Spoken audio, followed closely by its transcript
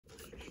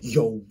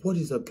Yo, what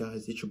is up,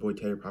 guys? It's your boy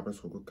Taylor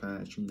Pipersnorkel,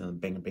 kind of shooting another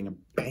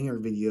banger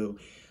video.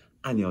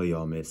 I know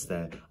y'all missed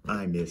that.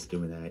 I missed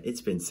doing that. It's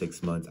been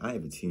 6 months. I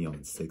haven't seen y'all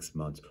in 6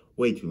 months.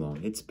 Way too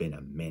long. It's been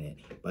a minute,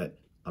 but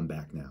I'm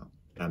back now.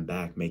 I'm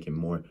back making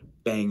more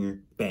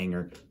banger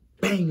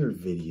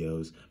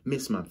videos.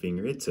 Miss my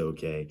finger. It's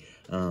okay.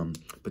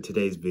 But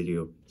today's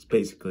video is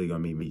basically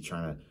gonna be me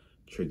trying to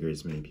trigger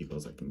as many people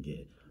as I can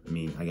get. I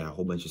mean, I got a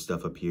whole bunch of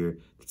stuff up here.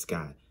 It's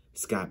got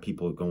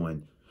people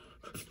going.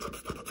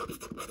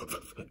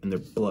 And their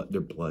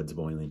blood's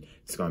boiling.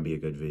 It's gonna be a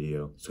good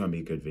video. It's gonna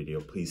be a good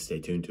video. Please stay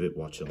tuned to it.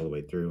 Watch it all the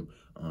way through.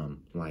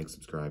 Like,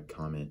 subscribe,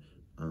 comment.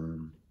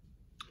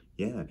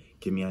 Yeah,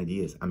 give me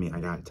ideas. I mean, I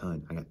got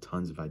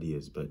tons of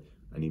ideas, but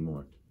I need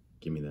more.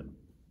 Give me them.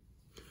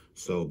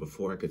 So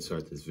before I could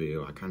start this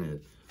video, I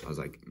was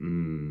like,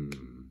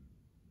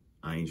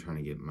 I ain't trying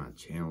to get my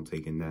channel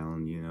taken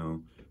down, you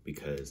know,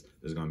 because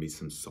there's gonna be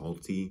some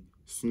salty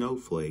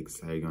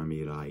snowflakes that are gonna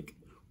be like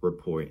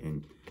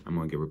reporting. I'm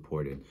gonna get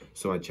reported.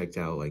 So I checked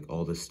out like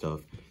all the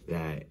stuff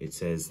that it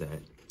says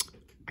that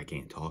I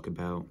can't talk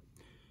about,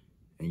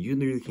 and you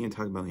literally can't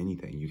talk about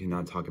anything. You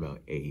cannot talk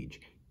about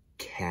age,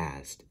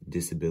 caste,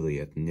 disability,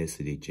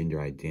 ethnicity,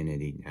 gender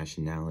identity,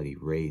 nationality,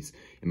 race,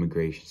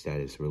 immigration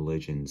status,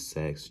 religion,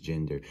 sex,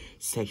 gender,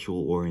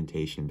 sexual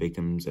orientation,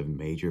 victims of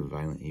major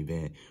violent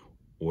event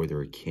or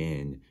their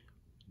kin.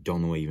 I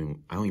don't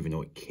even know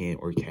what kin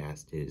or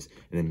caste is,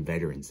 and then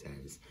veteran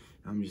status.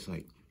 And I'm just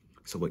like,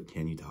 so what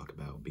can you talk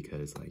about?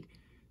 Because like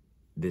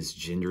this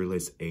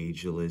genderless,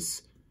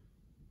 ageless,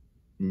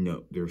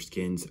 no, their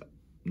skin's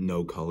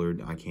no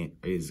colored.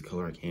 Is a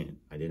color I can't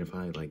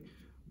identify. Like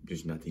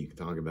there's nothing you can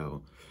talk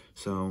about.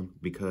 So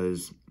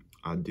because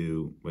I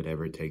do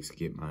whatever it takes to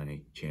get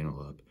my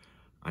channel up,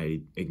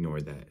 I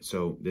ignored that.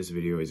 So this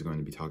video is going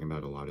to be talking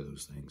about a lot of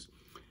those things.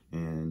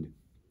 And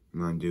I'm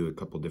going to do a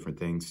couple different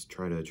things to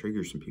try to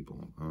trigger some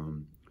people.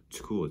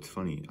 It's cool. It's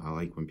funny. I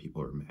like when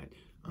people are mad.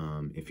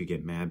 If you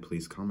get mad,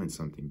 please comment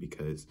something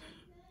because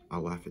I'll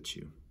laugh at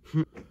you.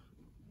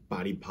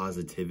 Body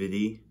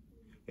positivity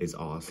is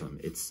awesome.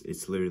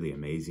 It's literally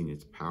amazing.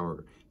 It's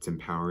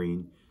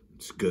empowering.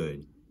 It's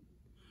good.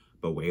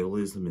 But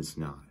whaleism is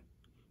not.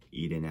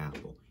 Eat an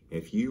apple.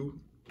 If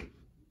you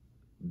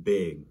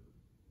big,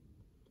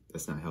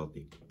 that's not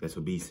healthy. That's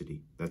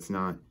obesity. That's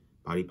not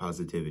body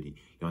positivity.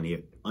 You need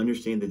to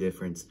understand the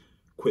difference.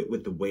 Quit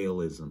with the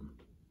whaleism.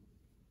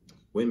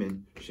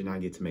 Women should not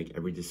get to make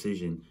every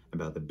decision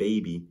about the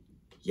baby.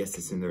 Yes,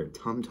 it's in their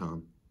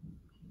tum-tum,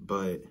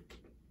 but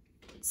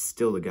it's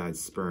still the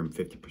guy's sperm,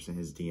 50%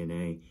 his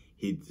DNA.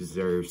 He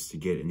deserves to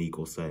get an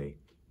equal say.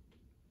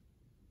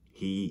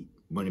 He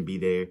wouldn't be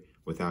there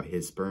without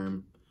his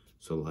sperm.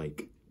 So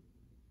like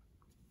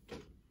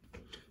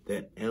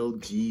the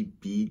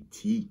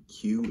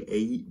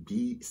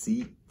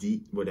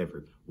LGBTQABCD,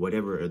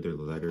 whatever other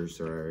letters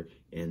are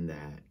in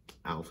that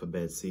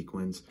alphabet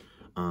sequence,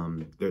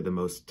 they're the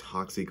most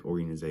toxic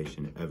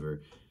organization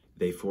ever.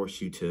 They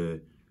force you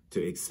to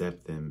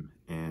accept them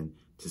and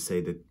to say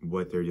that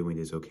what they're doing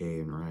is okay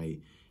and right.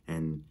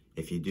 And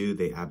if you do,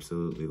 they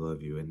absolutely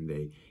love you and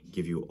they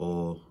give you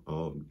all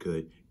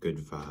good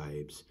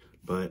vibes.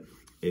 But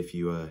if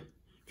you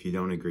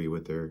don't agree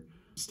with their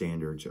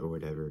standards or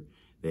whatever,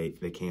 they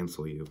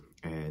cancel you,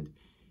 and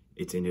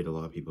it's ended a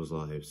lot of people's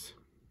lives.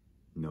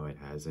 No, it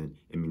hasn't.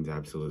 It means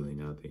absolutely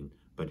nothing.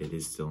 But it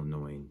is still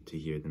annoying to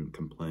hear them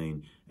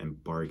complain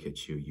and bark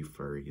at you, you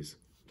furries.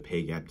 The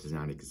pay gap does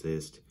not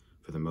exist.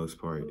 For the most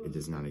part, it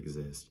does not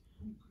exist.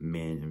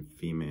 Men and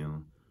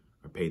female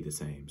are paid the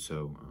same.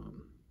 So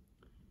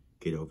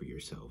get over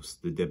yourselves.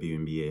 The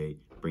WNBA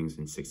brings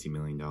in $60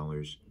 million.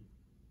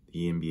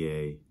 The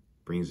NBA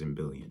brings in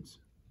billions.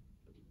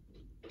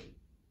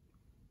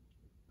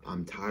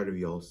 I'm tired of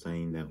y'all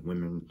saying that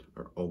women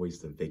are always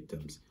the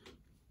victims.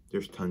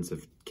 There's tons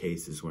of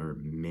cases where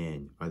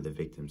men are the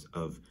victims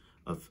of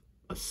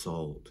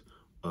assault,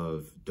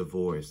 of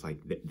divorce. Like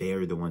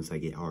they're the ones that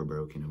get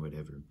heartbroken or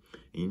whatever.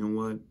 And you know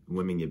what?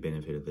 Women get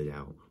benefit of the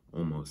doubt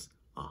almost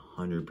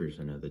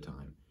 100% of the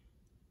time.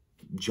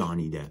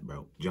 Johnny Depp,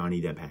 bro.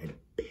 Johnny Depp had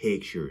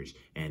pictures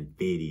and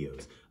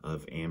videos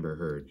of Amber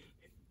Heard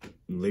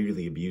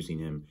literally abusing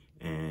him,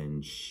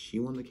 and she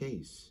won the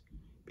case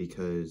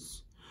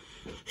because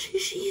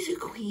she's a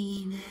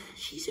queen.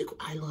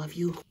 I love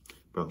you,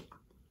 bro.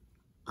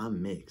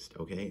 I'm mixed,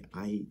 okay?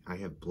 I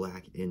have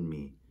black in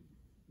me.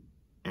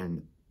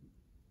 And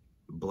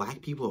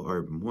black people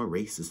are more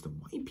racist than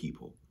white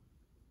people.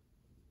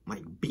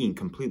 Like, being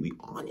completely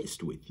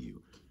honest with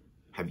you.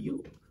 Have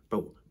you?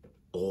 Bro,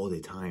 all the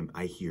time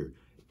I hear,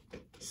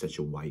 such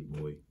a white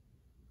boy.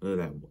 Look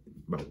at that.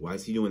 Bro, why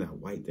is he doing that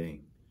white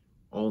thing?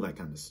 All that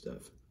kind of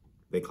stuff.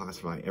 They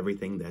classify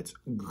everything that's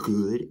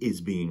good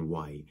as being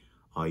white.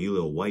 Oh, you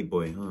little white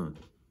boy, huh?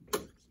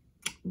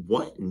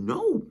 What?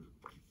 No.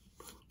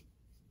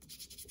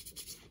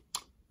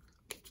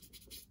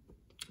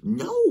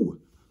 No.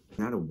 It's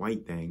not a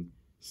white thing.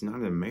 It's not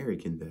an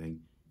American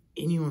thing.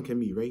 Anyone can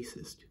be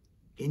racist.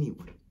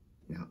 Anyone.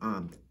 Now,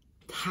 I'm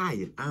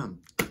tired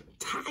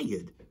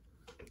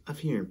I'm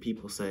hearing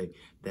people say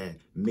that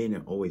men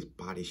are always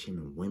body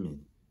shaming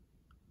women.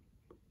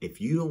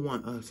 If you don't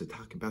want us to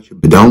talk about your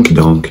donkey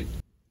donk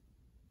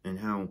and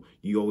how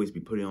you always be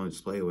putting on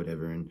display or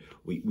whatever, and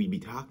we be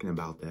talking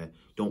about that,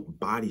 don't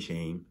body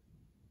shame.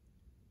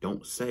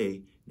 Don't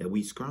say that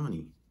we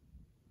scrawny.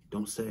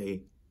 Don't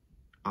say,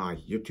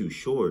 you're too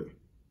short.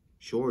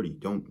 Shorty,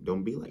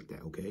 don't be like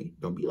that, okay?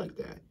 Don't be like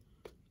that.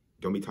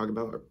 Don't be talking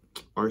about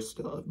our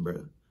stuff,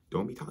 bruh.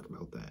 Don't be talking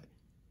about that.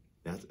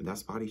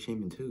 That's body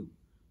shaming too.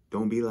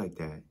 Don't be like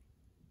that.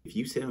 If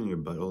you sit on your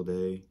butt all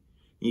day,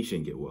 you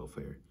shouldn't get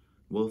welfare.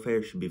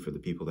 Welfare should be for the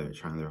people that are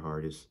trying their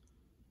hardest.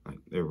 Like,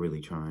 they're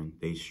really trying.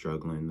 They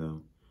struggling,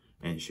 though.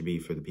 And it should be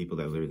for the people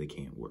that literally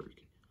can't work.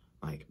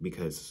 Like,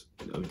 because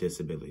of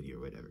disability or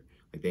whatever.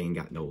 Like, they ain't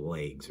got no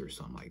legs or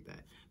something like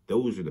that.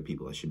 Those are the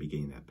people that should be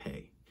getting that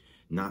pay.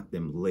 Not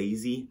them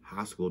lazy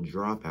high school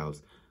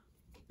dropouts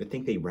that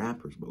think they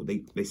rappers, bro.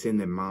 They sit in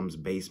their mom's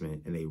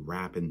basement and they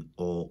rapping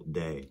all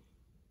day.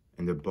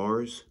 And their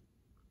bars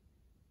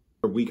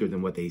are weaker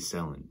than what they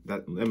selling.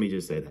 Let me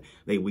just say that.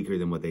 They weaker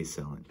than what they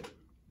selling.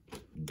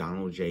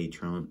 Donald J.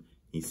 Trump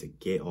needs to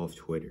get off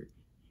Twitter.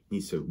 He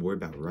needs to worry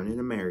about running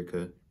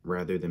America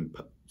rather than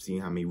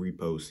seeing how many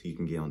reposts he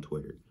can get on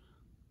Twitter.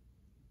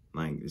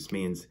 Like, this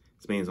man's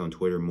on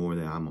Twitter more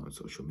than I'm on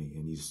social media.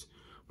 And he's...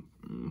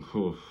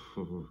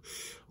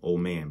 oh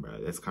man,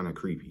 bro, that's kind of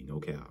creepy,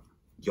 no cap.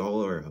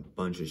 Y'all are a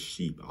bunch of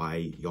sheep.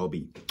 Y'all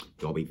be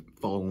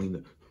following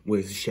the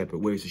where's the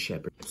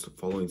shepherd?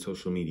 Following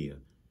social media.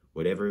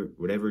 Whatever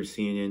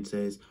CNN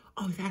says,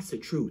 oh, that's the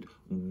truth.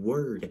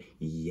 Word,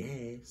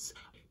 yes.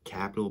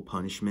 Capital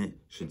punishment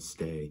should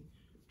stay.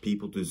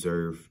 People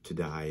deserve to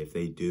die if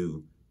they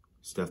do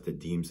stuff that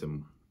deems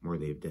them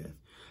worthy of death.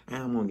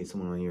 And I'm gonna get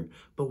someone on here,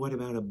 but what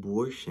about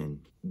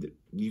abortion?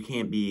 You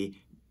can't be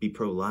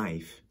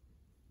pro-life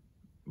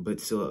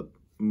but still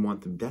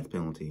want the death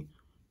penalty.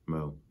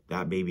 Bro,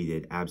 that baby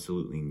did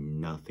absolutely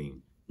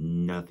nothing.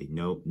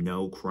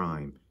 No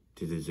crime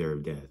to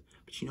deserve death.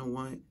 But you know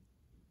what?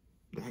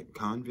 That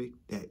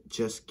convict that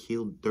just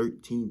killed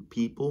 13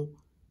 people,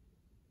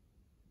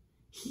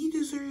 he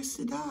deserves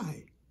to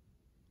die.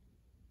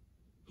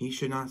 He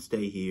should not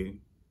stay here.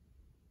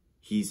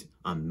 He's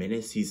a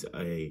menace. He's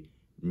a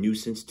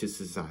nuisance to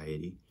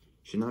society.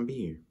 Should not be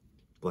here.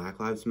 Black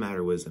Lives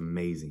Matter was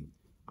amazing.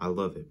 I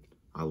love it.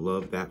 I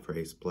love that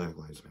phrase, Black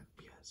Lives Matter.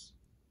 Yes.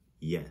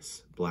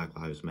 Yes, Black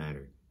Lives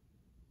Matter.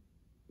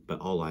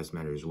 But all lives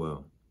matter as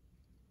well.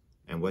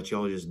 And what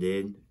y'all just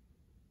did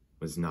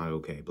was not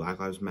okay. Black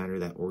Lives Matter,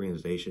 that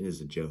organization,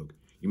 is a joke.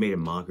 You made a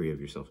mockery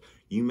of yourself.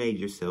 You made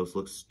yourselves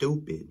look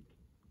stupid.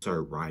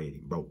 Started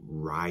rioting, bro.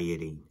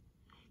 Rioting.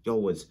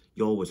 Y'all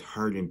was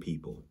hurting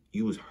people.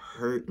 You was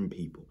hurting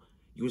people.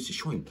 You was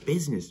destroying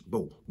business,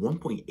 bro.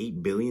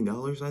 $1.8 billion,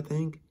 I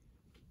think.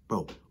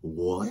 Bro,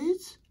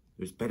 what?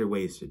 There's better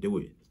ways to do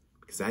it.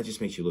 Because that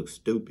just makes you look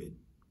stupid.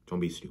 Don't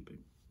be stupid.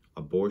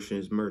 Abortion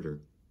is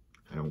murder.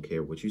 I don't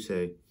care what you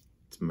say.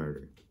 It's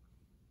murder.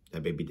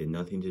 That baby did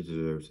nothing to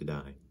deserve to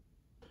die.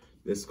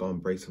 This is going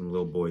to break some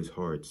little boys'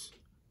 hearts.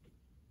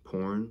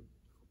 Porn,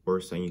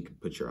 worst thing you can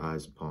put your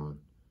eyes upon.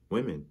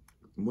 Women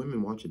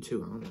watch it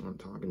too. I don't know what I'm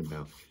talking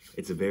about.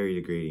 It's very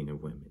degrading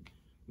of women.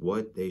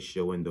 What they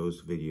show in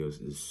those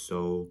videos is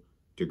so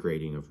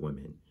degrading of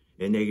women.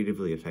 It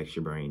negatively affects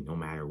your brain no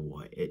matter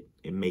what.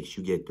 It makes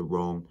you get the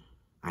wrong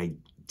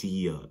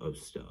idea of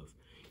stuff.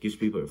 It gives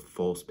people a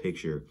false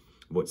picture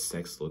of what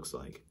sex looks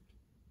like.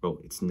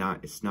 Bro, it's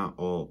not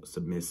all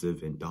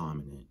submissive and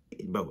dominant.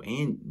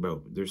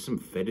 Bro, there's some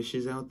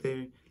fetishes out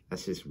there.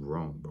 That's just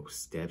wrong, bro.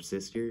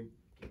 Stepsister,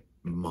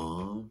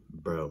 mom,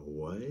 bro,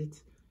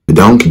 what?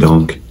 Donkey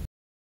donk.